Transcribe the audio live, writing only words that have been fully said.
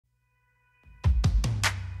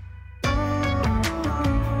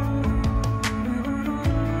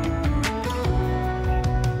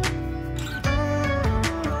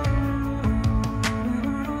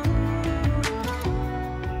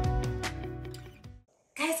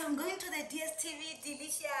DSTV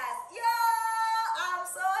delicious. Yo, I'm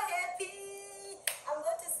so happy. I'm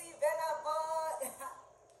going to see Burnaboy.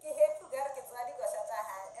 I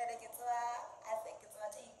think it's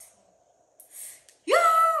what I do. Yo,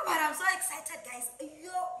 but I'm so excited, guys.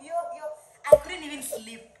 Yo. I couldn't even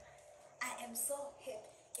sleep. I am so happy.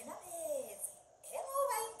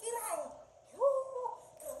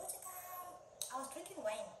 I was drinking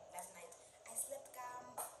wine last night. I slept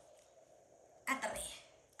at 3.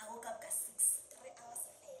 I woke up at 6. 3 hours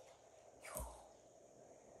later.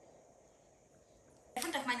 A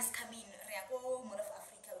friend of mine is coming. We are going more of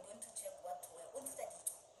Africa. We're going to check what we're going to study.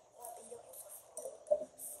 Happy, I'm so happy.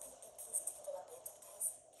 It's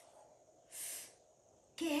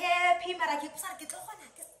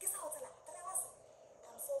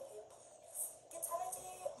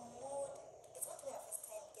going to be our first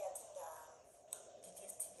time getting the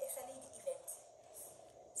DSTV, actually the event.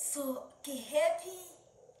 So, happy.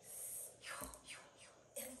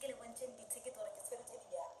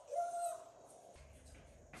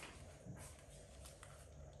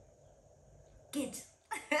 Good.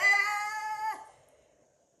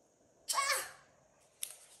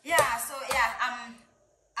 Yeah, so yeah,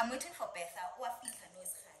 I'm waiting for Betha.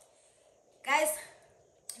 Guys,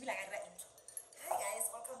 maybe like I got intro. Hi guys,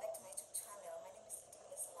 welcome back to my YouTube channel. My name is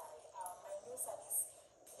DSTV. My new service.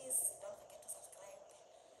 Please don't forget to subscribe.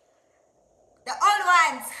 The old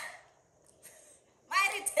ones. My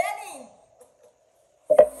returning.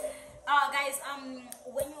 Guys,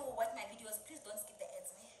 when you watch my videos, please don't skip the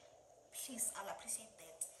ads, man. Please, I'll appreciate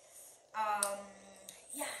that.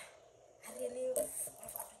 Yeah, I really love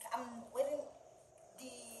Africa. I'm wearing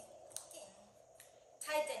the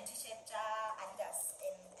tight and t-shirt, Adidas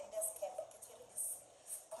and Adidas cap. It's really this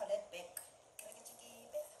collared back.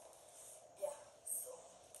 Yeah, so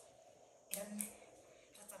I don't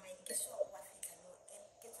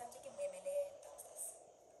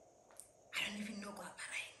even know what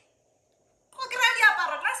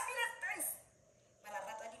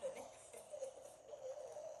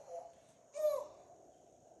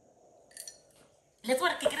let's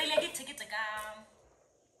work.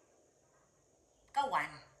 Go 1.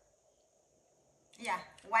 Yeah,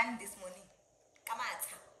 1 this morning. Come on,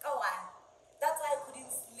 go 1. That's why I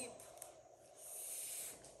couldn't sleep.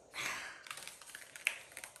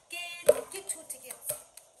 Get 2 tickets.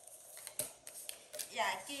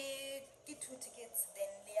 Yeah, get 2 tickets.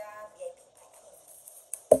 Then they are VIP parking.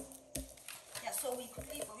 Yeah, so we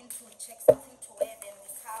quickly going to check something to wear. Then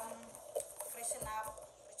we come freshen up,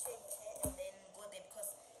 change hair, and then go there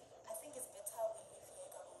because I think it's better we leave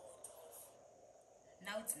here at 12.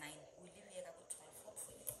 Now it's 9. We leave here at 12.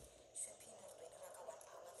 Hopefully, shopping has been like 1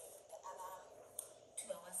 hour. The alarm 2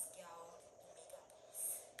 hours. Makeup.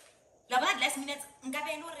 Last minute, I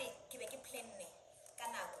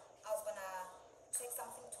was gonna check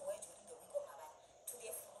something to wear during the week of my life.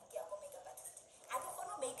 Today, I go makeup artist. I don't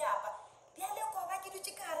follow makeup. They are like, "Oh, I can do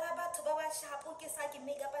chikaraba to go shop. Okay, so I can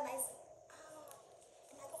make up a nice."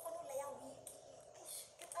 And I don't follow like a week.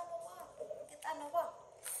 Get over.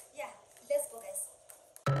 Yeah, let's go, guys.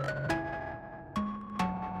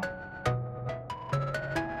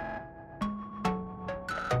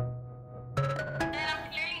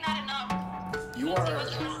 You are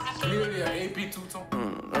clearly an AP two-tone.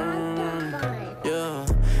 Yeah,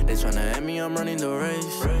 they tryna at me, I'm running the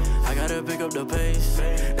race. I gotta pick up the pace.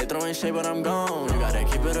 They throwing shade, but I'm gone. You gotta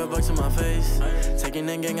keep it a buck to my face. Taking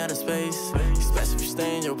that gang out of space. Especially if you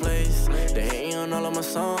stay in your place. They hating on all of my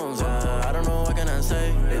songs. I don't know what can I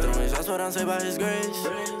say. They throwing shots, but I'm saved by His grace.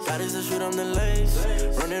 God is the shoot, I'm the lace.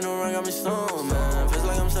 Running around, got me stoned, man. Feels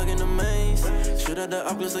like I'm stuck in the maze. Shoot at the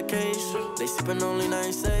Oculus case. They sipping only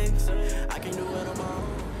 96. I can do it on my own.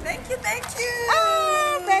 Thank you.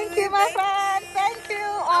 Thank you, my friend. Thank you.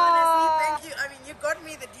 Honestly, thank you. I mean, you got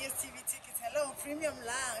me the DSTV tickets. Hello, premium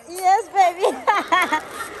lounge. Yes, baby.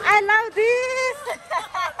 I love this.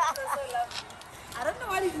 That's so lovely. I don't know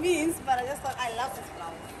what it means, but I just thought I love this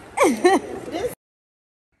flower.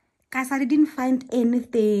 Guys, I didn't find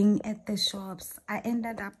anything at the shops. I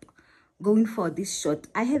ended up going for this shot.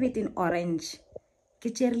 I have it in orange.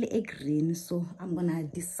 It's really a green, so I'm gonna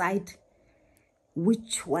decide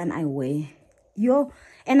which one I wear.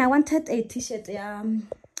 And I wanted a t-shirt,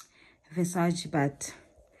 Versace, but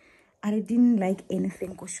I didn't like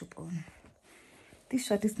anything go shop on. This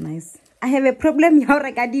shirt is nice. I have a problem here.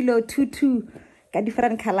 I got tutu, got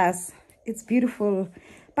different colors. It's beautiful,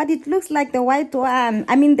 but it looks like the white one.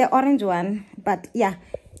 I mean the orange one. But yeah,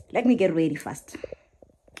 let me get ready first.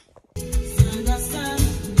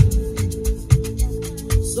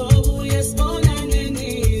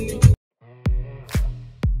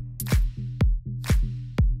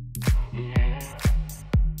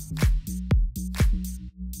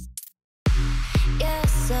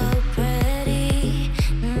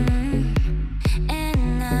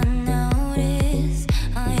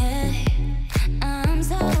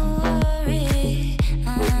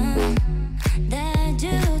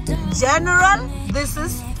 general. This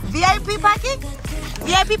is VIP parking.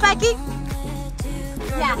 VIP parking.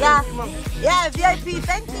 Yeah, VIP.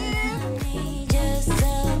 Thank you.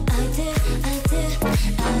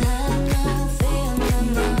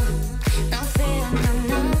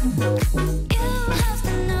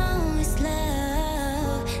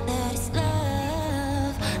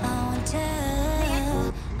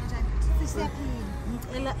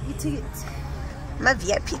 My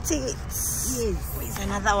VIP tickets. Yes. Where's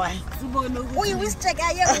another one? We wish to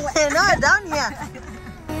get you. No, down here.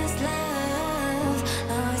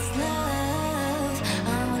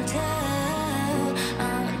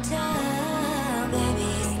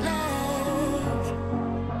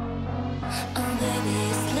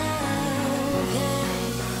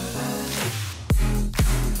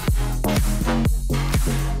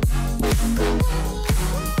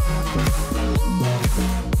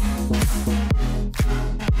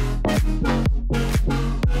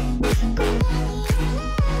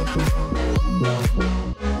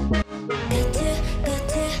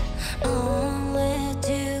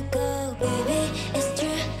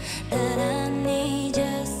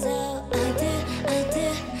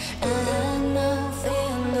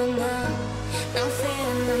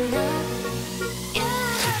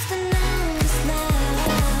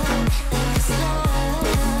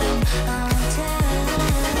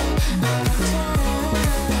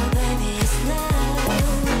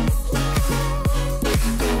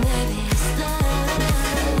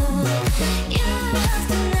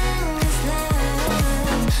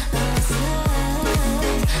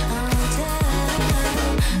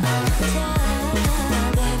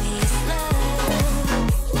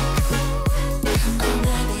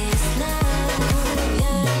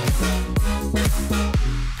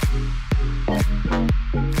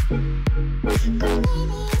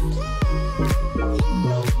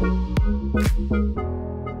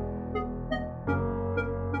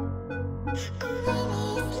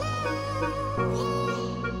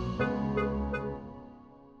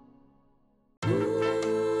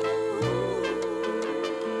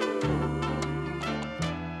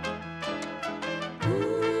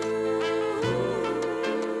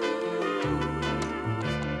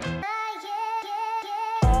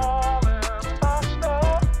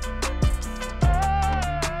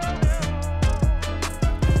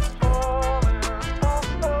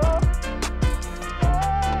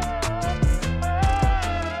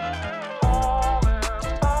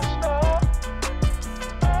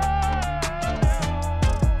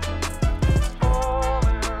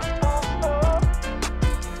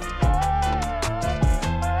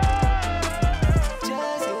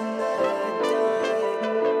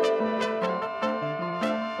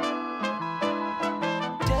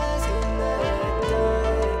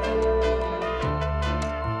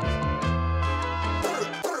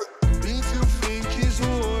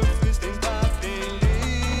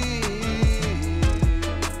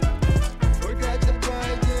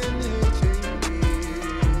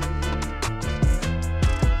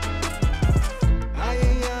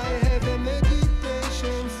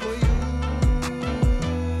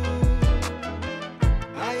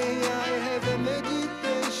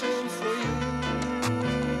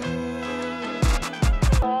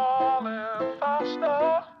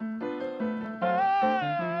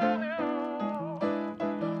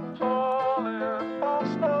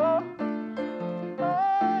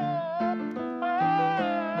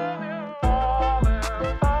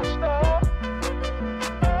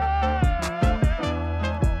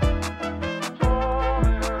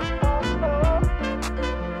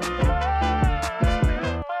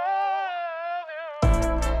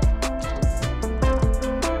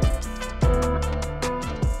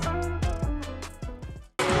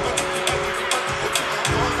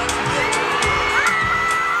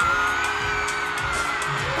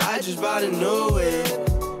 Out of nowhere,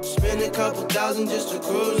 spend a couple thousand just to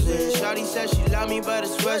cruise it. Shawty said she love me, but I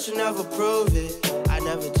swear she'll never prove it. I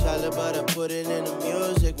never tell her, but I put it in the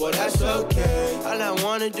music. Well, that's okay. All I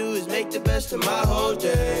wanna do is make the best of my whole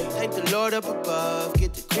day. Thank the Lord up above,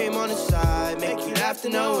 get the cream on the side, make you laugh to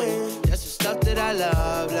knowing that's the stuff that I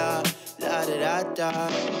love. La la da da da.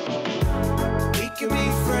 We can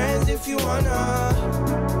be friends if you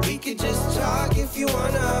wanna. We could just talk if you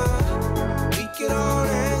wanna. We could hold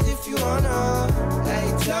hands if you wanna.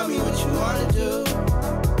 Hey, tell me what you wanna do.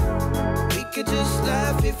 We could just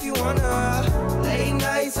laugh if you wanna. Late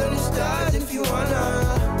nights under stars if you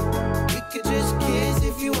wanna. We could just kiss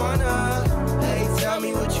if you wanna. Hey, tell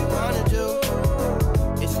me what you wanna do.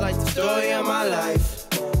 It's like the story of my life.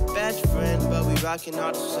 Best friend, but we rocking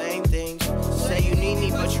all the same things. Say you need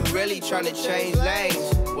me, but you really tryna change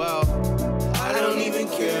lanes. Well, all I don't even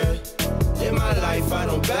care. In my life, I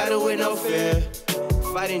don't battle with no fear.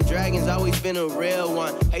 Fighting dragons, always been a real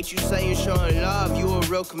one. Hate you saying showing love, you a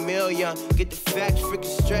real chameleon. Get the facts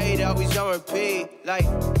freaking straight, always on repeat. Like,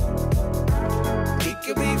 we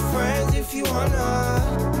could be friends if you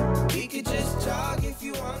wanna. We could just talk if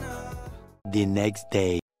you wanna. The next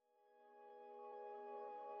day.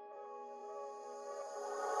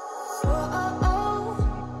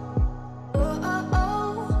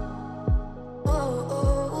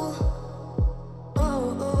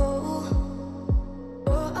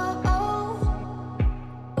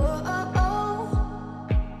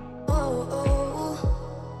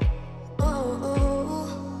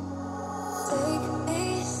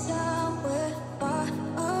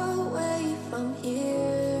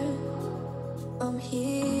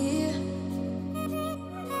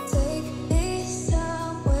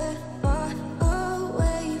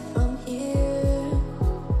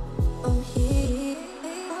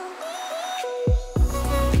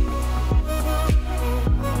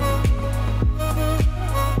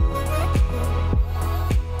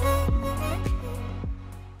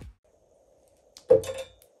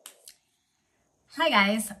 Hi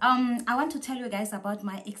guys, I want to tell you guys about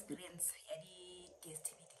my experience at the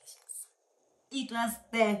DSTV Delicious. It was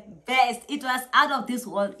the best. It was out of this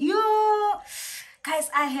world. Yo,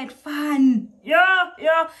 guys, I had fun. Yo.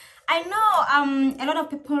 I know a lot of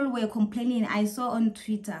people were complaining. I saw on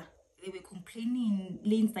Twitter they were complaining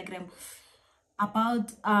on Instagram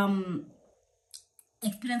about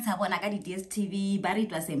experience I won. I got the DSTV, but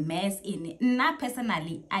it was a mess. Now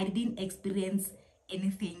personally, I didn't experience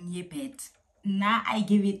anything bad. Now I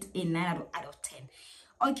give it a 9 out of 10.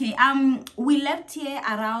 Okay, we left here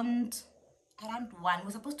around 1.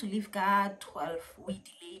 We're supposed to leave at 12. We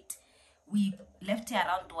delayed. We left here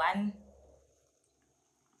around 1.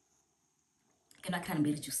 I can't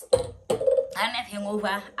be juice. I don't have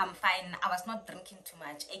hangover. I'm fine. I was not drinking too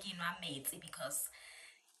much. Again, my mates, because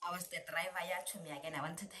I was the driver here to me again. I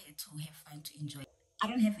wanted her to have fun, to enjoy. I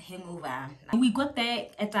don't have a hangover. We got there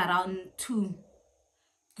at around 2.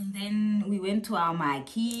 And then we went to our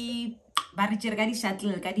marquee,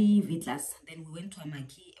 shuttle, Vitlas. Then we went to our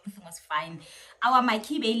marquee. Everything was fine. Our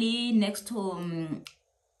marquee barely next to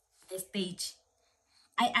the stage.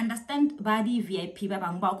 I understand body VIP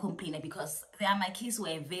babang complain because their marquees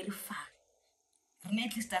were very far. It's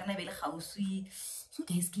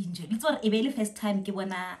not a very first time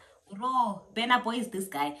Burnaboy is this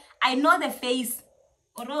guy. I know the face.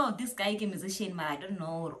 Oh, this guy is a musician, but I don't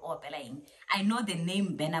know or playing. I know the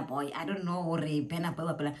name Burnaboy. I don't know or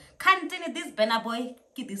Burnaboy. Can't this Burnaboy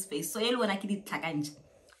get this face. So you wanna get it taganj.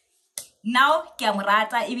 Now,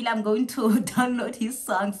 Kamrata, even I'm going to download his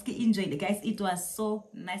songs. Enjoy the guys. It was so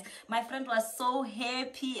nice. My friend was so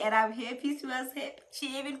happy, and I'm happy she was happy.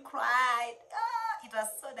 She even cried. It was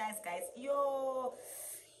so nice, guys. Yo.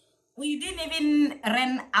 We didn't even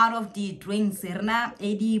run out of the drinks. Rna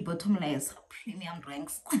 80 bottomless premium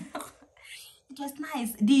drinks. It was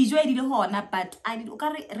nice. The joy did hona, but I did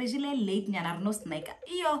regular late nyana no snake.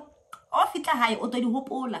 Yo, off it a high auto the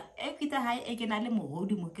hope ola. Ekita high again a lemo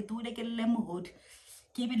hood, muketu like a lemo hood.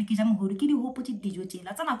 Keep it kijam hood, kiddy hope put it dijo.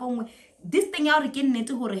 That's not going this thing out again net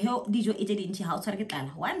to her help dijo 8 inch house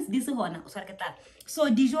circuital. Once this hona circuital. So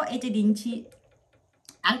dijo 8 inch.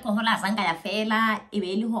 Alcohol as angaya fela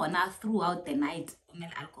ebeli hona throughout the night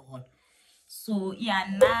alcohol. So yeah,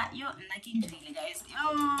 yo really guys.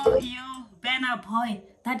 Yo Burnaboy,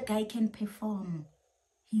 that guy can perform.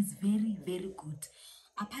 He's very, very good.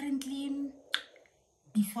 Apparently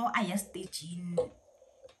before I asked the gene,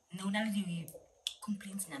 no the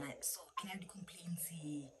complaints so I had the complaints.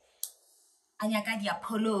 I got the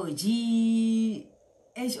apology.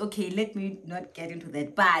 Okay, let me not get into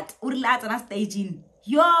that. But urlat on staging.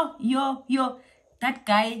 Yo, that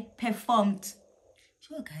guy performed.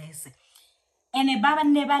 Sure, guys. And a baba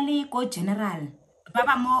never go general.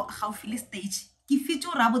 Baba more how feel stage. Ki feature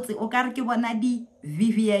rabots o kare ke bona di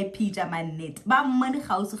VVIP jaman net. Ba money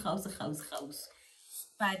house.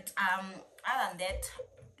 But other than that,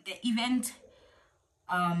 the event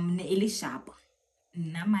ne sharp.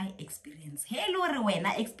 Na my experience. Hello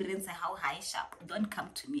Rowena experience how high sharp. Don't come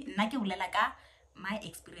to me. Nake ulela ka my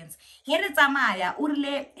experience. Here is Amaya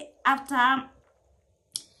Urle after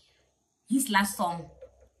his last song.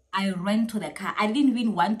 I ran to the car. I didn't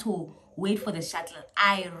even want to wait for the shuttle.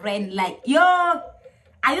 I ran like yo.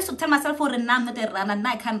 I used to tell myself for I'm not a runner, and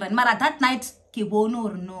I can't run. But that night, kibono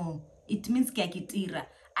or no, it means kiakitira.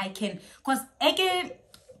 I can, cause again,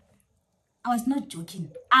 I was not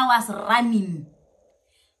joking. I was running.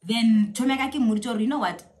 Then Chomekaki Murjo, you know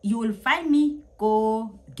what? You will find me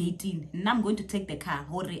go gate in. Now I'm going to take the car.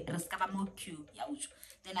 Discover more queue.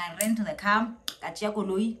 Then I rent the car. Kachia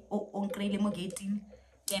koloi on krele mo gate in.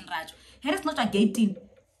 Then Raj. Here is not a gate in.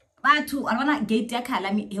 But to alwana gate ya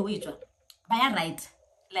kala mi hewejwa. Baya right.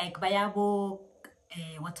 Like baya bo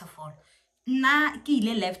waterfall. Na ki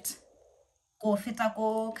ile left. Go feta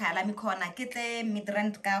go kala mi corner. Kete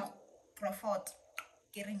midrand ka Crawford.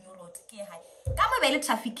 Getting new road. Ke high. Kama bele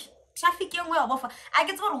traffic. Traffic yung way of I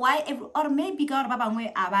get why or maybe God baba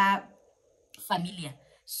ngwe aba familiar.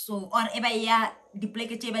 So or eba ya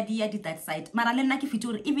duplicate eba dia di that side. Mara le nna ke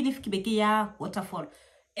feature even if ke beke ya waterfall.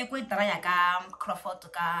 Ekwe tara ya ka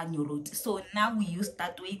Crawford ka new road. So now we use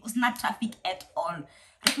that way. It's not traffic at all.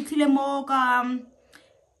 Re fitlhile mo ka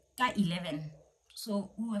 11.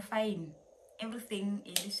 So we were fine. Everything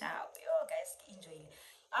is sharp. Oh guys, enjoy.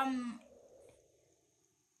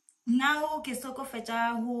 Now ke soko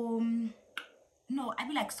fetcha home. No, I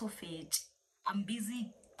be like so fetch. I'm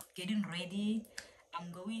busy getting ready.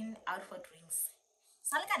 I'm going out for drinks.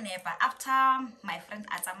 Salika never after my friend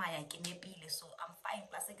Atamaya came so I'm fine.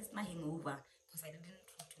 Plus it's my hangover because I didn't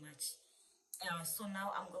drink too much. So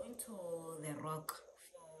now I'm going to the Rock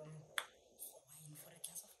for wine, for a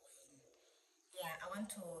glass of wine. Yeah, I want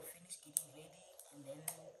to finish getting ready and then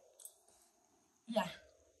yeah,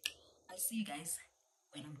 I'll see you guys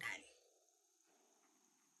when I'm done.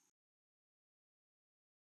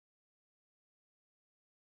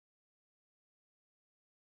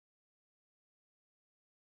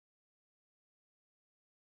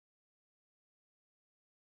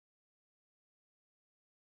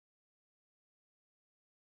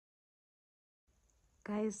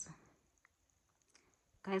 Guys,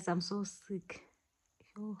 I'm so sick.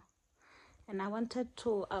 And I wanted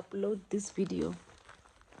to upload this video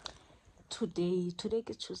today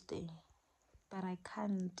is Tuesday, but I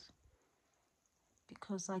can't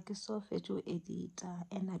because I get so fed to edit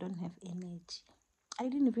and I don't have energy. I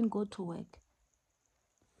didn't even go to work.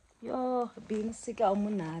 Being sick,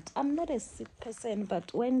 I'm not a sick person,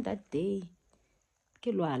 but when that day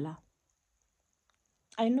kilwala,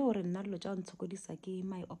 I know Renalo John to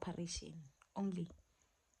my operation only.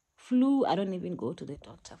 Flu, I don't even go to the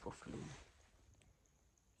doctor for flu.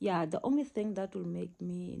 Yeah, the only thing that will make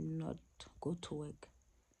me not go to work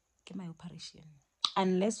is my operation.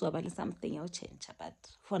 Unless we have something I'll change. But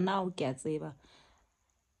for now,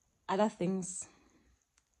 other things.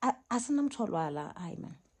 Asanam cholwala,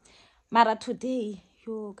 man. Mara today,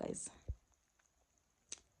 you guys,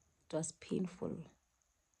 it was painful.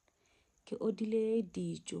 Ke odile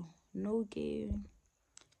dijo, no ke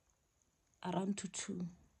around to 2.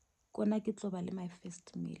 Kona ke tlobale my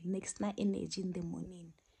first meal. Next night energy in the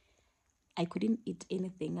morning. I couldn't eat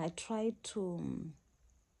anything. I tried to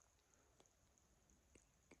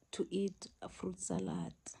eat a fruit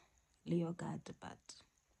salad, yogurt, but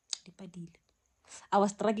I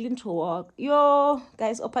was struggling to walk. Yo,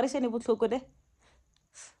 guys, operation ibutloko de.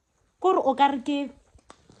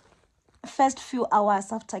 First few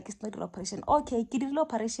hours after I started the operation. Okay, I did the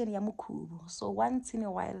operation ya mukhubu. So once in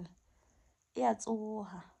a while,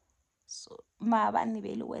 so ma bani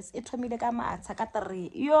bele wes e thomile ka matha ka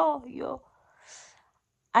 3 yo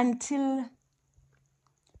until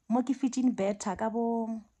mo ke fitting better ka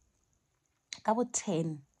bo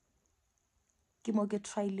 10 ke mo ke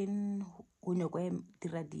trialing go nyoko e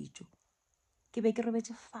dira dijo ke be ke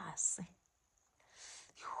robetse fase,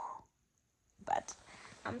 but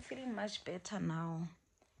I'm feeling much better now.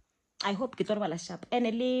 I hope ke tlo bala sharp and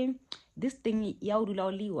this thing ya o dula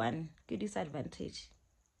only one ke disadvantage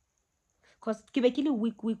because ke be ke le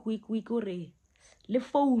weak ore le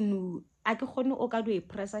phone a ke khone o ka do e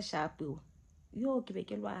pressa sharp yo ke be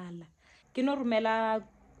ke lwala ke no romela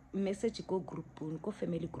message go group ko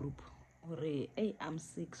family group ore hey I'm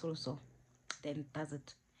sick so then does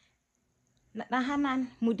it na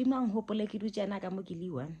hanan modimo ang hopole ke dutjana ka mo ke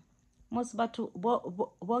le one most batho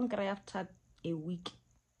bo nkra after a week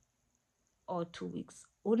or 2 weeks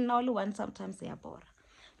only one sometimes they are bored,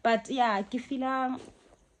 but yeah ke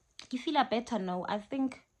feel better now. I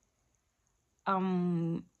think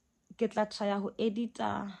ke tla try ho edit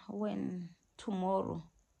when tomorrow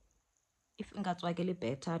if ngatswakele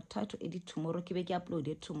better. I'll try to edit tomorrow ke be ke upload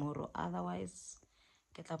it tomorrow, otherwise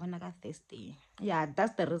ke tla bona ka Thursday. Yeah,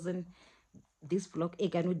 that's the reason this vlog e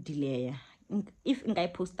gonna delay. If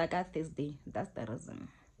ngai posta ka Thursday, that's the reason.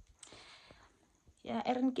 Yeah,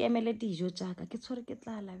 eren ke emele dijo tsaka ke tshwere ke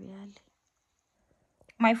tla la bjale.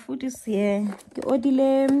 My food is here. Ke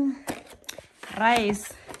odile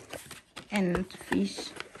rice and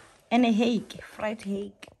fish and a egg, fried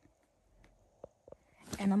egg,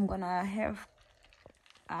 and I'm gonna have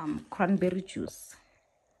cranberry juice.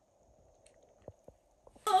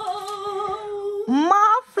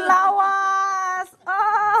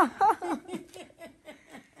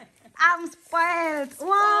 belt.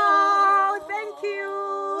 Wow, thank you.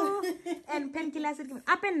 And painkillers.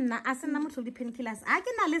 Apen asena motho di painkillers. A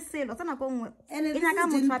ke na le selo tsana go ngwe. E nyaka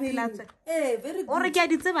motho a philatse. Very O re ke a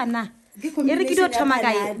di tseba na. E re ke di o thoma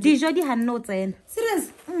kae. Dijo di hanno tsena.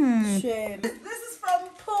 Serious? Sure. This is from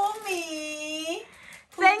Pumi.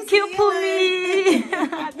 Thank you,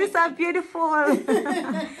 Pumi. These are beautiful.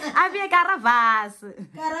 Abia Caravas.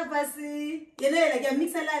 Caravasi. You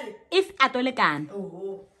mix a lali. If atolekan.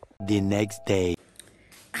 The next day.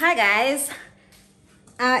 Hi guys.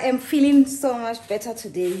 I am feeling so much better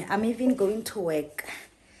today. I'm even going to work.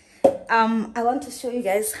 I want to show you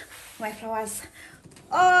guys my flowers.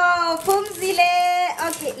 Oh, Pumzile.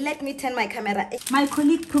 Okay, let me turn my camera. My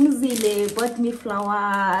colleague Pumzile bought me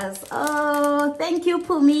flowers. Oh, thank you,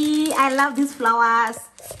 Pumi. I love these flowers.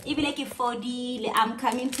 Even like 4D, I'm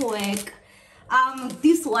coming to work.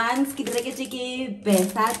 These ones,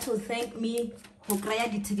 Betha to thank me for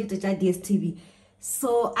creating the ticket to DSTV.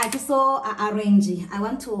 So I just saw arrange. I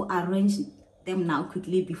want to arrange them now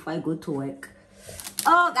quickly before I go to work.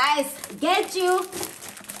 Oh, guys, get you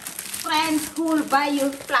friends who will buy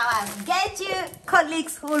you flowers. Get you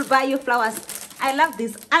colleagues who will buy you flowers. I love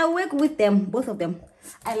this. I work with them, both of them.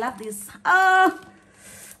 I love this. Oh,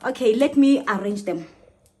 okay, let me arrange them.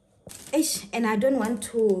 Ish, and I don't want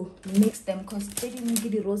to mix them because they didn't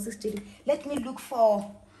get the roses. Let me look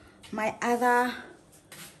for my other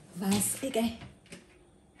vase. Okay.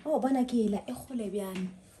 Oh, banakila ekholebian.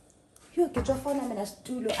 You get your phone and a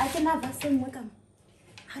stool. I can have a same welcome.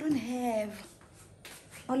 I don't have.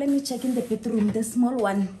 Oh, let me check in the bedroom, the small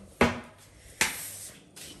one.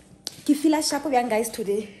 Ki feel sharp young guys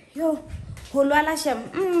today. Yo, holwala shem.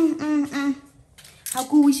 How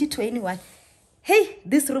could wish it to anyone? Hey,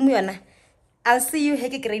 this room yona. I'll see you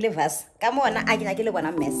heke grele vas. Come on, I can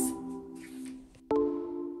wanna mess.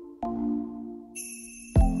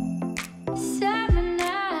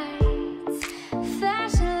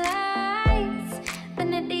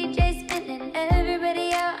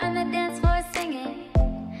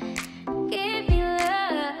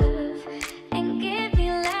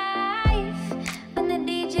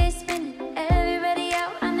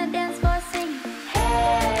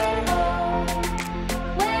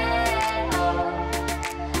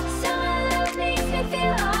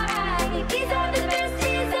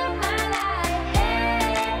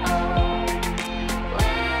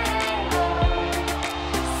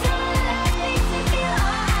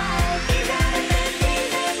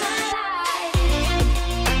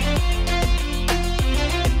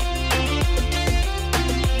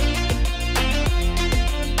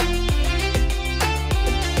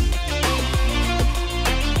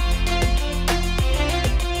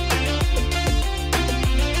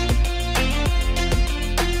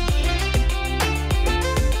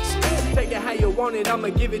 I'ma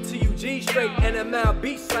give it to you G straight NML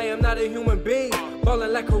beat slam, not a human being.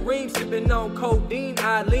 Ballin' like Kareem, sippin' on codeine.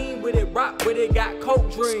 I lean with it, rock with it, got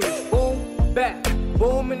coke dreams. Boom, back,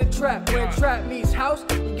 boom in the trap. When trap meets house,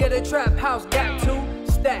 you get a trap house. Got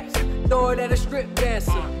 2 stacks, throw it at a strip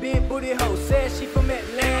dancer. Big booty hoe, said she from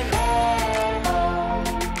Atlanta.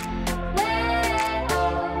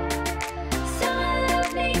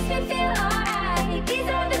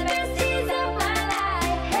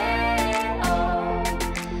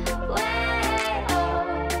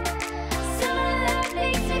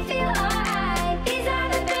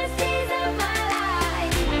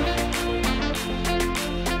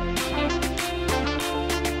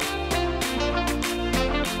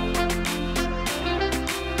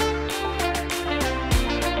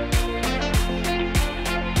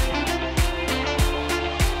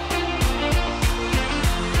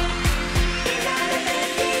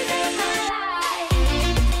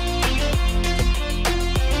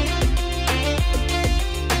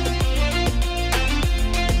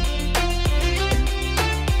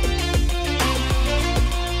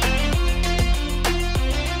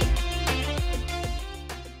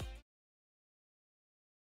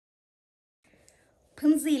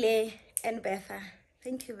 Pumzile and Betha,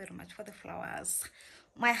 thank you very much for the flowers.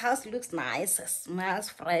 My house looks nice, smells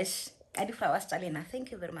fresh. Adi flowers, Chalina. Thank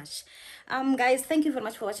you very much. Guys, thank you very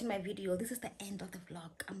much for watching my video. This is the end of the vlog.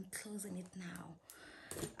 I'm closing it now.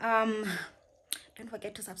 Don't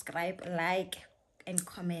forget to subscribe, like, and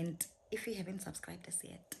comment if you haven't subscribed us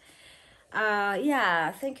yet.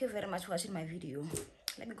 Yeah, thank you very much for watching my video.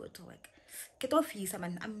 Let me go to work. Get off, Lisa,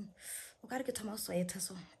 man. I gotta get my sweater,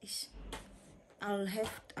 so ish. I'll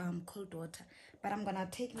have cold water, but I'm gonna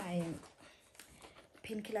take my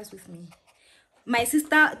painkillers with me. My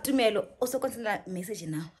sister Tumelo also consider message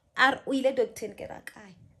now.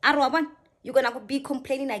 You're gonna be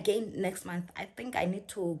complaining again next month. I think I need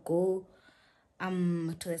to go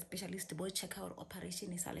to the specialist to check our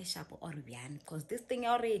operation is a sharp or beyond, because this thing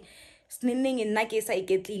already sniffing in Nike say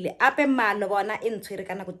get lily up a man lobana in Twitter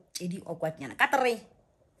or what yana catering.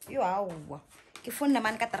 You are phone the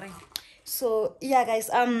man catering. So yeah guys,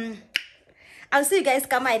 I'll see you guys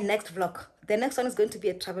come my next vlog. The next one is going to be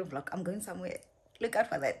a travel vlog. I'm going somewhere. Look out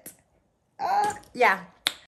for that. Yeah.